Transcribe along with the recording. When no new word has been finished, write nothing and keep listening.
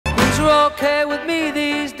are okay with me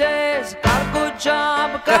these days. Got a good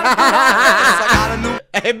job, I got a good house, I got a new.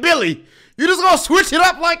 Hey, Billy, you just gonna switch it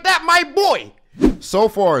up like that, my boy? So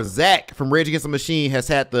far, Zach from Rage Against the Machine has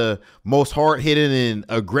had the most hard-hitting and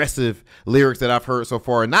aggressive lyrics that I've heard so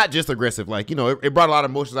far. Not just aggressive, like, you know, it brought a lot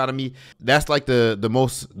of emotions out of me. That's like the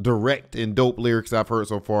most direct and dope lyrics I've heard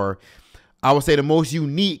so far. I would say the most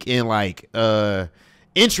unique and like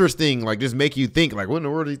interesting, like just make you think, like, what in the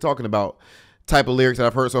world is he talking about? Type of lyrics that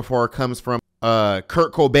I've heard so far comes from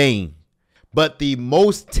Kurt Cobain. But the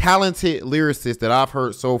most talented lyricist that I've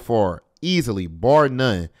heard so far, easily, bar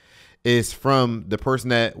none, is from the person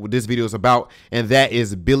that this video is about, and that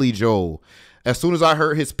is Billy Joel. As soon as I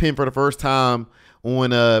heard his pen for the first time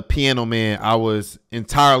on Piano Man, I was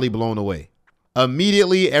entirely blown away.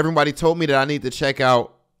 Immediately, everybody told me that I need to check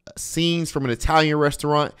out Scenes from an Italian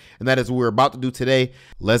Restaurant, and that is what we're about to do today.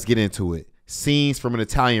 Let's get into it. Scenes from an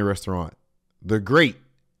Italian Restaurant. The great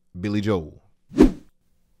Billy Joel.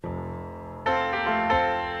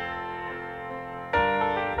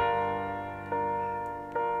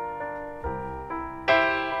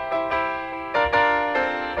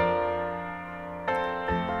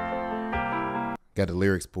 Got the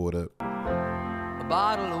lyrics pulled up. A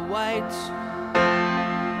bottle of white,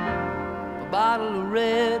 a bottle of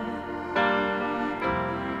red,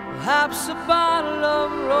 perhaps a bottle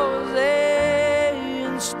of rosé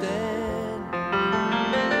instead.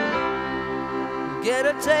 Get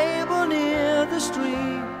a table near the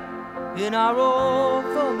stream in our old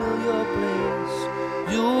familiar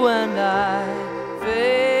place, you and I,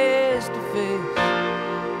 face to face.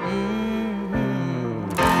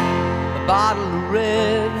 A bottle of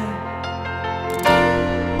red,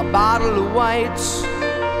 a bottle of white.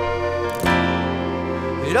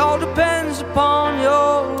 It all depends upon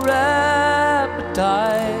your appetite.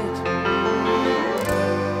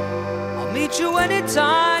 I'll meet you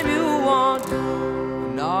anytime you want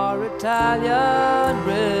in our Italian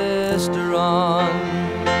restaurant.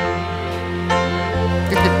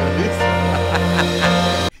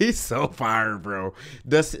 He's so fired, bro.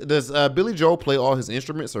 Does Billy Joel play all his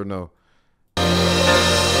instruments or no?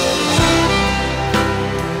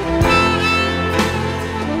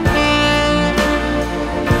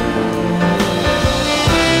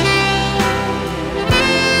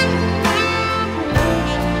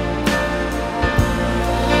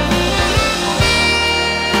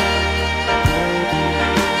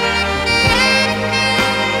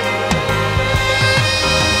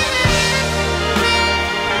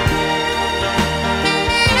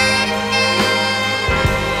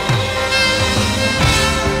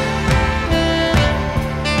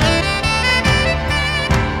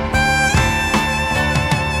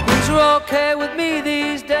 Okay with me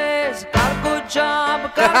these days. Got a good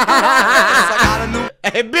job, I got a good house, I got a new.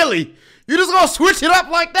 Hey, Billy, you just gonna switch it up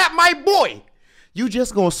like that, my boy? You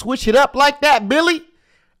just gonna switch it up like that, Billy?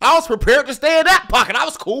 I was prepared to stay in that pocket. I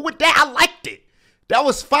was cool with that. I liked it. That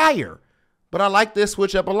was fire. But I like this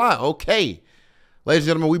switch up a lot. Okay. Ladies and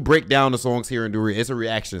gentlemen, we break down the songs here and do it. It's a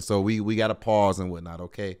reaction, so we got to pause and whatnot,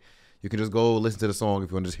 okay? You can just go listen to the song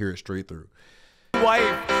if you want to just hear it straight through.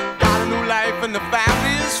 Wife, got a new life and the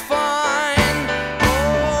family is fine.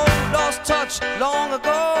 Oh, lost touch long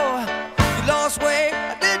ago. You lost weight,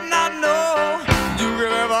 I did not know. You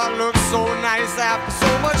could ever look so nice after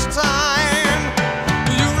so much time.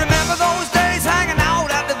 Do you remember those days hanging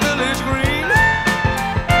out at the Village Green?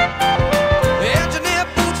 Engineer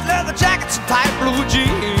boots, leather jackets, and tight blue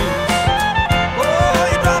jeans. Oh,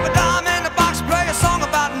 you drop a dime in the box, play a song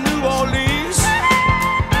about New Orleans.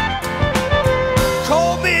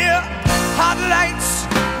 Cold beer, hot lights,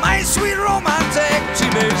 my sweet romantic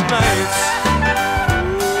teenage nights.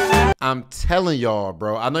 I'm telling y'all,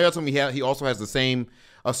 bro. I know y'all told me he also has the same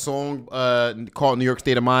a song called New York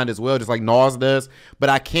State of Mind as well, just like Nas does. But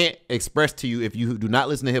I can't express to you, if you do not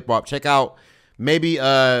listen to hip hop, check out maybe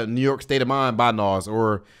New York State of Mind by Nas,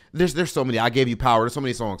 or there's so many. I Gave You Power. There's so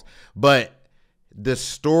many songs, but the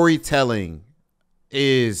storytelling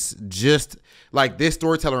is just like, this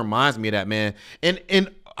storyteller reminds me of that, man. And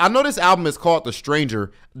I know this album is called The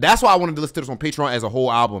Stranger. That's why I wanted to listen to this on Patreon as a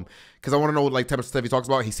whole album, because I want to know what like type of stuff he talks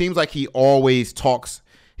about. He seems like he always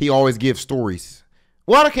gives stories.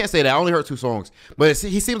 Well, I can't say that. I only heard 2 songs, but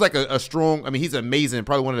he seems like a strong. I mean, he's amazing.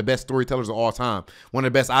 Probably one of the best storytellers of all time. One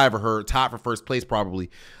of the best I ever heard. Tied for first place, probably.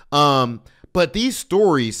 But these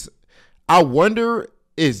stories, I wonder,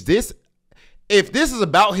 if this is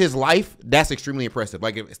about his life, that's extremely impressive.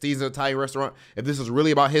 Like if Steve's Italian Restaurant, if this is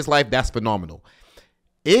really about his life, that's phenomenal.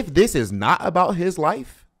 If this is not about his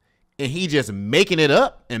life, and he just making it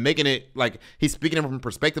up and making it like he's speaking from the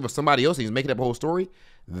perspective of somebody else, and he's making up a whole story,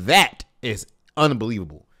 that is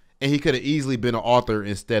unbelievable. and he could have easily been an author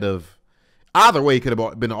instead of. Either way, he could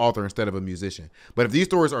have been an author instead of a musician. But if these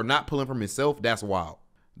stories are not pulling from himself, that's wild.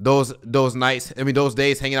 Those nights, those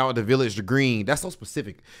days hanging out at the Village Green, that's so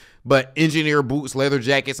specific. But engineer boots, leather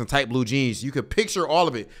jackets, and tight blue jeans, you could picture all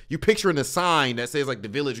of it. You picturing the sign that says like the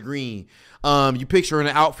Village Green. You picturing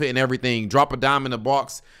the outfit and everything. Drop a dime in the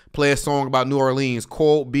box, play a song about New Orleans,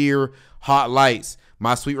 cold beer, hot lights,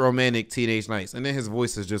 my sweet romantic teenage nights. And then his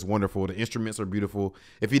voice is just wonderful. The instruments are beautiful.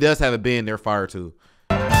 If he does have a band, they're fire too.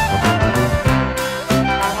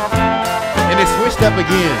 And it switched up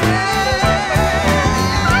again.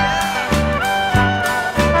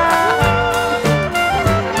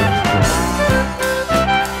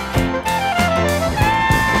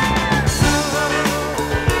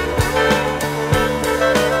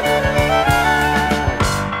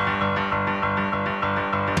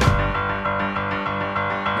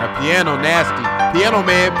 Piano nasty. Piano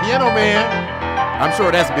man. I'm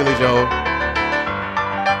sure that's Billy Joel.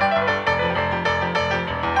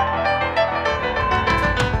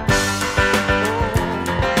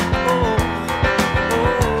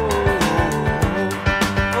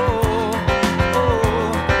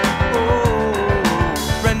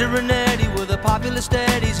 Brenda and Eddie were the popular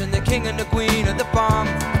steadies and the king and the queen of the farm.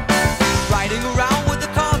 Riding around with the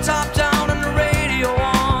car top down and the radio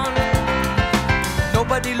on.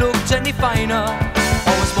 Nobody looked any finer.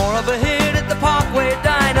 Always more of a hit at the Parkway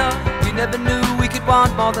Diner. We never knew we could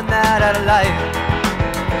want more than that out of life.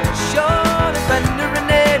 Sure, the Brenda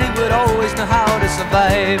and Eddie would always know how to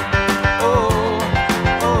survive. Oh,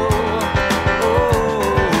 oh, oh,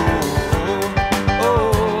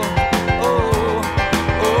 oh, oh,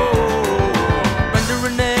 oh. Brenda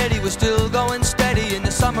and Eddie were still going steady in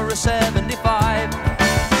the summer of '75.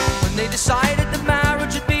 When they decided the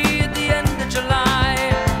marriage would be at the end of July.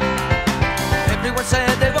 Everyone said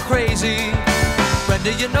they were crazy.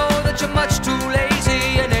 Brenda, you know that you're much too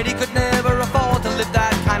lazy, and Eddie could never afford to live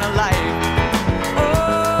that kind of life.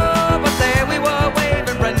 Oh, but there we were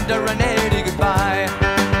waving Brenda and Eddie goodbye.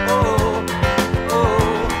 Oh,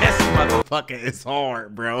 oh. This motherfucker is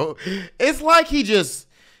hard, bro. It's like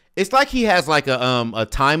he has like a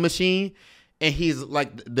time machine, and he's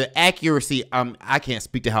like the accuracy. I can't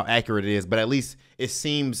speak to how accurate it is, but at least it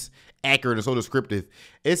seems accurate and so descriptive.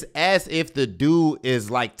 It's as if the dude is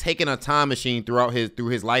like taking a time machine through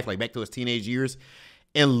his life, like back to his teenage years,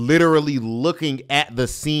 and literally looking at the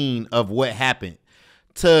scene of what happened.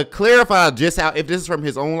 To clarify just how, if this is from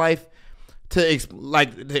his own life, to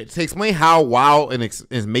explain how wild and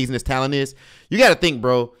amazing his talent is, you got to think,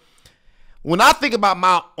 bro. When I think about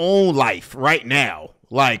my own life right now,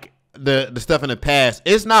 like the stuff in the past,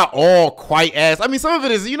 it's not all quite as, some of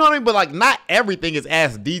it is, you know what I mean? But like not everything is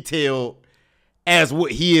as detailed as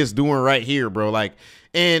what he is doing right here, bro. Like,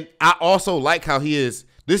 and I also like how this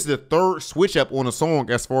is the third switch up on a song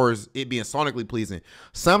as far as it being sonically pleasing.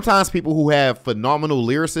 Sometimes people who have phenomenal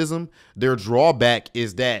lyricism, their drawback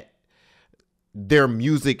is that their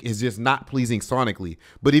music is just not pleasing sonically.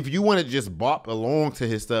 But if you want to just bop along to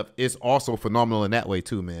his stuff, it's also phenomenal in that way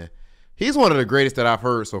too, man. He's one of the greatest that I've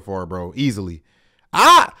heard so far, bro. Easily.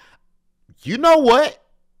 You know what?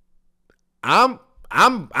 I think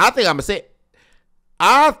I'm gonna say it.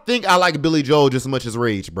 I think I like Billy Joel just as much as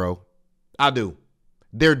Rage, bro. I do.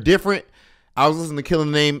 They're different. I was listening to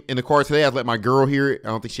Killing the Name in the car today. I let my girl hear it. I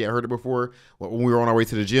don't think she had heard it before when we were on our way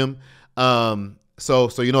to the gym. So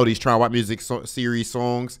you know, these Trying White Music series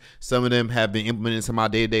songs, some of them have been implemented into my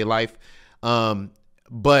day-to-day life.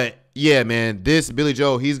 But yeah, man, this Billy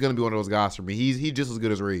Joel, he's gonna be one of those guys for me. He's just as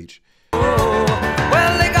good as Rage.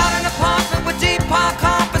 Well, they got an apartment with deep park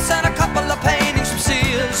carpets and a couple of paintings from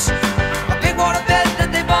Sears. A big water bed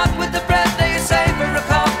that they bought with the bread they had saved for a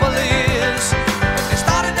couple of years. They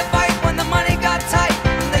started to fight when the money got tight,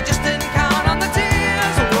 and they just didn't count on the tears.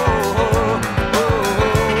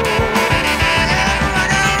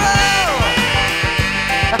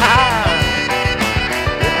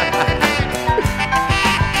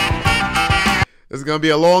 This is gonna be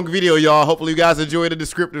a long video, y'all. Hopefully you guys enjoy the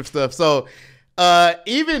descriptive stuff. So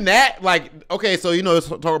even that, like, okay, so you know, let's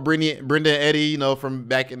talk about Brenda and Eddie, you know, from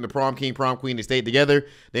back in the Prom King, Prom Queen, they stayed together.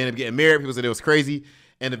 They ended up getting married. People said it was crazy.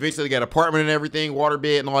 And eventually they got an apartment and everything,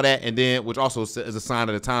 waterbed and all that. And then, which also is a sign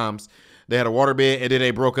of the times, they had a waterbed and then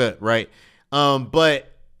they broke up, right?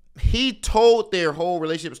 But he told their whole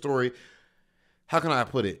relationship story. How can I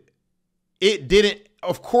put it? It didn't,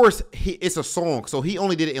 of course, it's a song. So he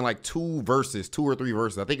only did it in like 2 or 3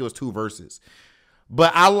 verses. I think it was 2 verses.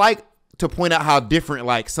 But I like to point out how different,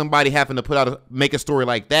 like, somebody having to make a story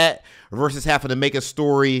like that versus having to make a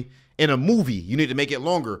story in a movie, you need to make it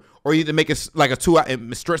longer, or you need to make it like a 2 hour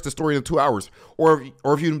and stretch the story into 2 hours. Or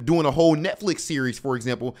if you're doing a whole Netflix series, for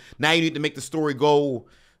example, now you need to make the story go,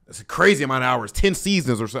 it's a crazy amount of hours, 10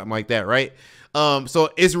 seasons or something like that, right? So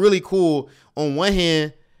it's really cool. On one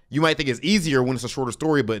hand, you might think it's easier when it's a shorter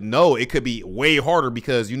story, but no, it could be way harder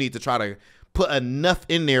because you need to try to put enough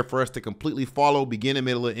in there for us to completely follow beginning,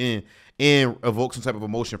 middle, and end, and evoke some type of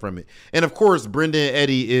emotion from it. And of course, Brenda and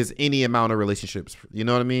Eddie is any amount of relationships. You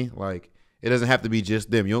know what I mean? Like, it doesn't have to be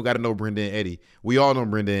just them. You don't got to know Brenda and Eddie. We all know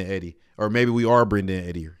Brenda and Eddie. Or maybe we are Brenda and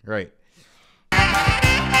Eddie, right?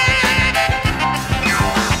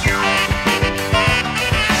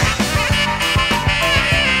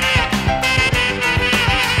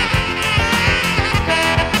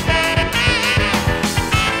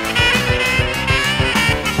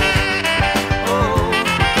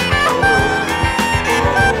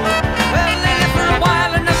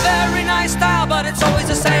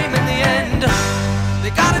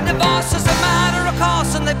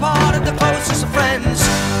 They parted the closest of friends.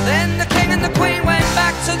 Then the king and the queen went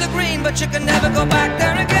back to the green, but you can never go back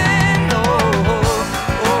there again.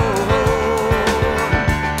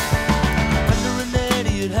 Brenda and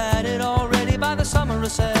Eddie had it already by the summer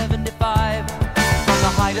of '75. From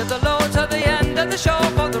the height of the low to the end of the show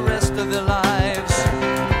for the rest of their lives.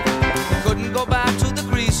 They couldn't go back to the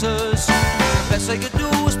greasers. The best they could do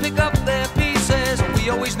was pick up their pieces. We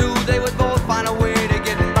always knew they would both find a way to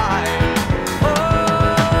get by.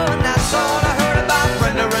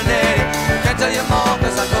 Tell you more,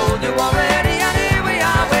 cause I told you already. And here we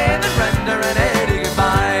are waving Brenda and Eddie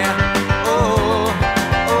goodbye. Oh,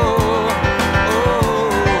 oh, oh,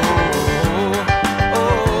 oh, oh, oh,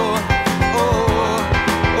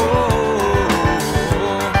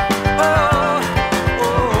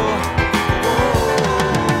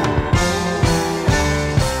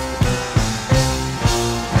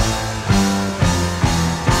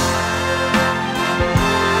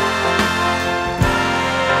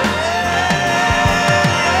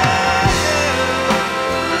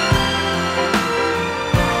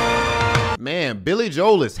 Billy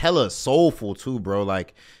Joel is hella soulful too, bro.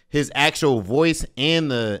 Like his actual voice and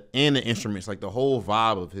the instruments, like the whole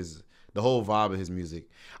vibe of his music.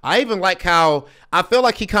 I even like how I feel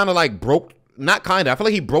like he kind of like broke, not kind of, I feel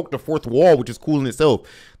like he broke the fourth wall, which is cool in itself.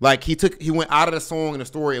 Like he went out of the song and the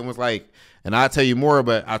story and was like, and I'll tell you more,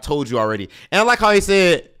 but I told you already. And I like how he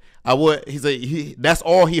said, that's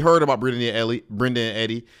all he heard about Brenda and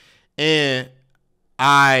Eddie. And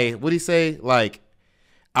what'd he say? Like,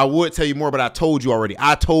 I would tell you more, but I told you already.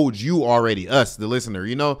 I told you already, us, the listener,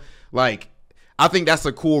 you know? Like, I think that's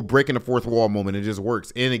a cool breaking the fourth wall moment. It just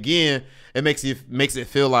works. And again, it makes it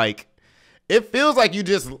feel like, it feels like you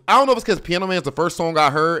just, I don't know if it's because Piano Man's the first song I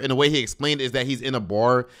heard, and the way he explained it is that he's in a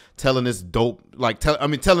bar telling this dope, like,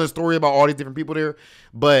 telling a story about all these different people there.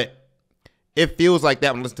 But it feels like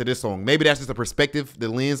that when I listen to this song. Maybe that's just the perspective, the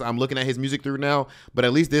lens I'm looking at his music through now. But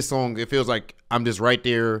at least this song, it feels like I'm just right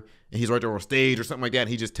there, and he's right there on stage or something like that, and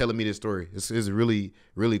he's just telling me this story. It's really,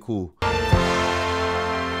 really cool.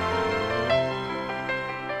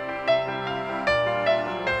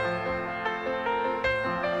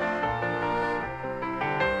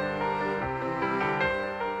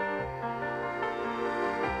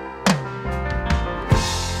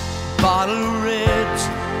 Bottle of reds,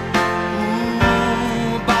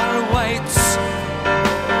 bottle of whites,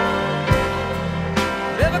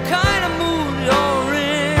 whatever kind of mood you're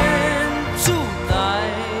in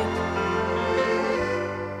tonight.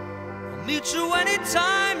 I'll meet you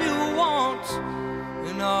anytime you want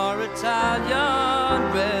in our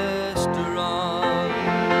Italian restaurant.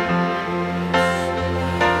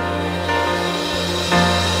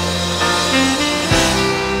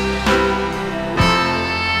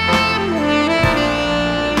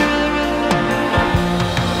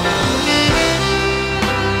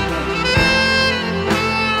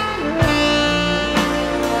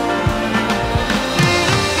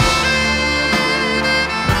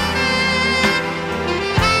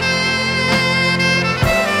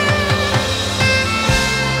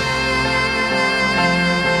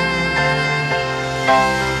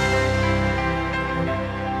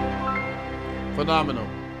 Phenomenal.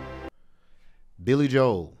 Billy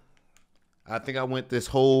Joel. I think I went this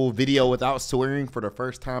whole video without swearing for the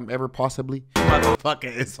first time ever, possibly. Motherfucker,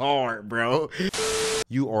 it's hard, bro.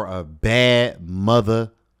 You are a bad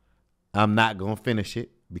mother. I'm not going to finish it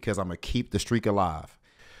because I'm going to keep the streak alive.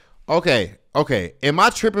 Okay. Am I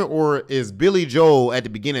tripping, or is Billy Joel at the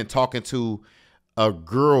beginning talking to a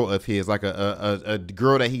girl of his, like a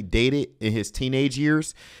girl that he dated in his teenage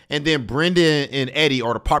years? And then Brenda and Eddie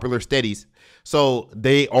are the popular steadies. So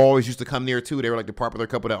they always used to come there too. They were like the popular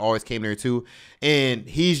couple that always came there too. And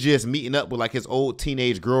he's just meeting up with like his old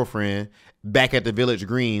teenage girlfriend back at the Village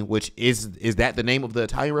Green, which is that the name of the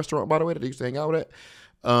Italian restaurant, by the way, that they used to hang out at?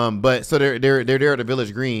 But so they're there at the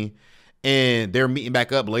Village Green, and they're meeting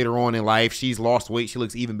back up later on in life. She's lost weight. She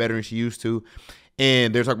looks even better than she used to.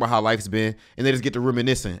 And they're talking about how life's been, and they just get to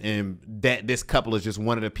reminiscing, and that this couple is just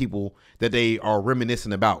one of the people that they are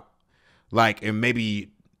reminiscing about. Like, and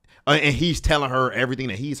maybe, and he's telling her everything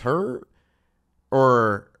that he's heard,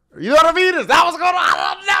 or, you know what I mean? Is that what's going on?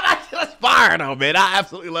 I don't know. That's fire though, man. I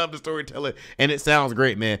absolutely love the storytelling, and it sounds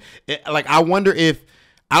great, man. Like, I wonder if,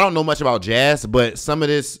 I don't know much about jazz, but some of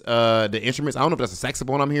this, the instruments, I don't know if that's a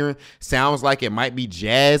saxophone I'm hearing, sounds like it might be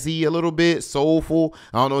jazzy a little bit, soulful.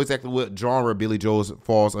 I don't know exactly what genre Billy Joel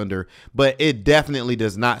falls under, but it definitely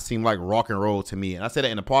does not seem like rock and roll to me. And I say that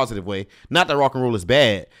in a positive way. Not that rock and roll is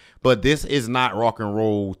bad, but this is not rock and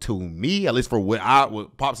roll to me, at least for what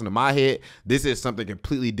pops into my head. This is something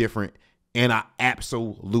completely different, and I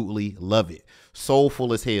absolutely love it.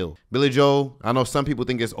 Soulful as hell. Billy Joel, I know some people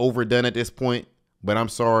think it's overdone at this point, but I'm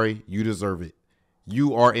sorry, you deserve it.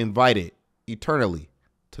 You are invited eternally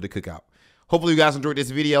to the cookout. Hopefully you guys enjoyed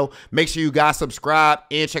this video. Make sure you guys subscribe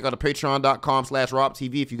and check out the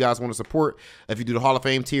patreon.com/RobTV if you guys want to support. If you do the Hall of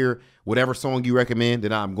Fame tier, whatever song you recommend,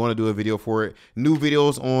 then I'm going to do a video for it. New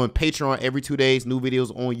videos on Patreon every 2 days. New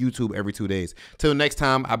videos on YouTube every 2 days. Till next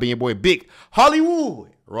time, I've been your boy Big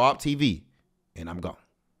Hollywood Rob TV, and I'm gone.